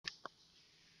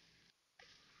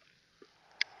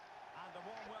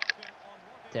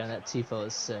Damn, that tifo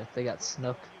is sick. They got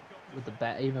Snook with the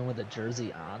bat, even with the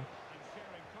jersey on.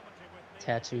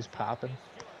 Tattoos popping.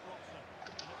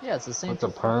 Yeah, it's the same. What's a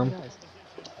perm? Guys.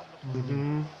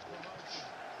 Mm-hmm.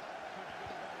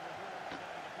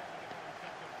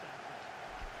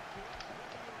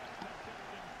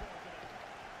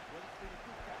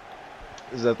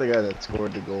 Is that the guy that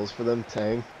scored the goals for them,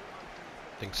 Tang?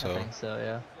 I think so. I think so,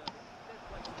 yeah.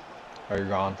 Oh, you're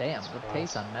gone. Damn, the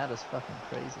pace on Matt is fucking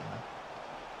crazy, man.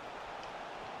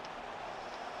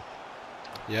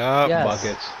 Yeah, Yes.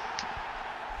 Buckets.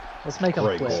 Let's make him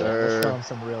Great quit. goal. Let's show him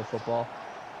some real football.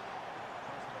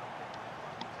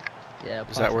 Yeah,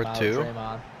 Is that punch him worth out, 2?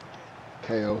 Draymond.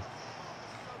 KO.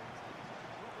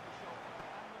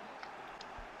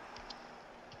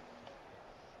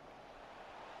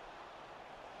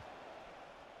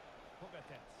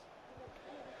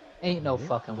 Ain't no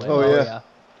fucking way. Oh, yeah.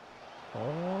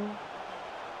 Oh.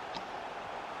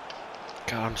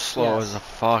 God, I'm slow Yes. as a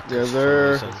fuck. Yeah, for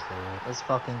they're- some reason. Let's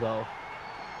fucking go.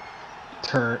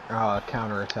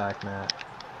 Counter attack, Matt.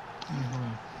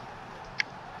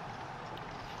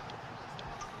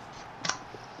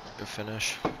 Good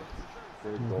finish.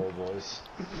 Good goal, boys.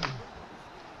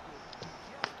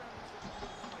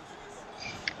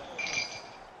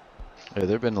 Yeah,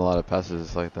 there've been a lot of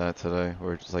passes like that today,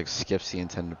 where it just like skips the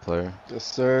intended player. Yes,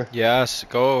 sir. Yes,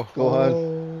 go. Go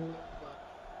on.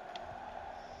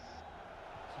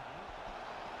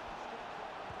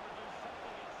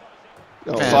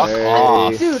 No Fuck way.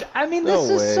 off. Dude, I mean, No this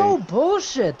is way. so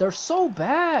bullshit. They're so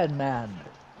bad, man.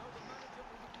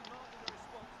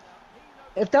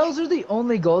 If those are the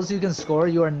only goals you can score,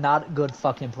 you are not good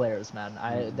fucking players, man.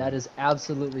 That is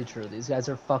absolutely true. These guys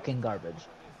are fucking garbage.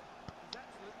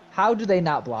 How do they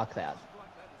not block that?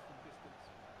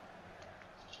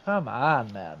 Come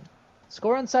on, man.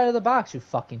 Score inside of the box, you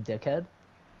fucking dickhead.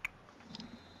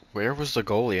 Where was the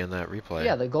goalie in that replay?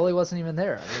 Yeah, the goalie wasn't even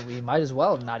there. I mean, we might as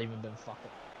well have not even been fucking.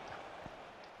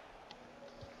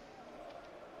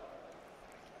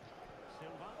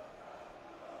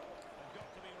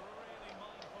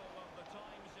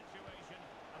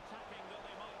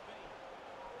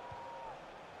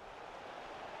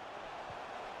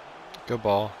 Good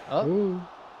ball. Oh,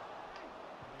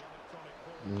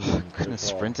 Couldn't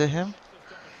sprint to him?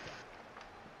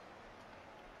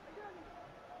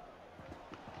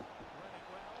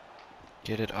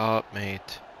 Get it up,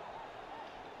 mate.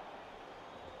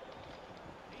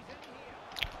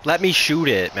 Let me shoot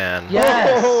it, man.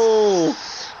 yes! Oh!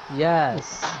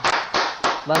 Yes.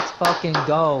 Let's fucking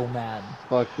go, man.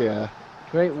 Fuck yeah.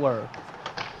 Great work.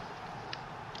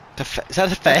 Is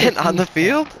that a fan on the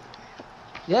field?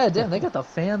 Yeah, damn, they got the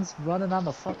fans running on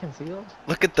the fucking field.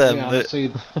 Look at them. Yeah, the-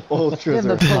 see, Ultras Damn,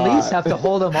 the are police hot. have to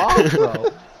hold them off,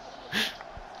 bro.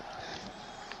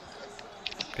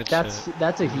 Good That's shit.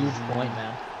 a huge point,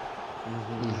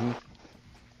 man.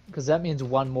 Because that means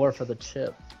one more for the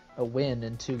chip. A win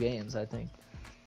in 2 games, I think.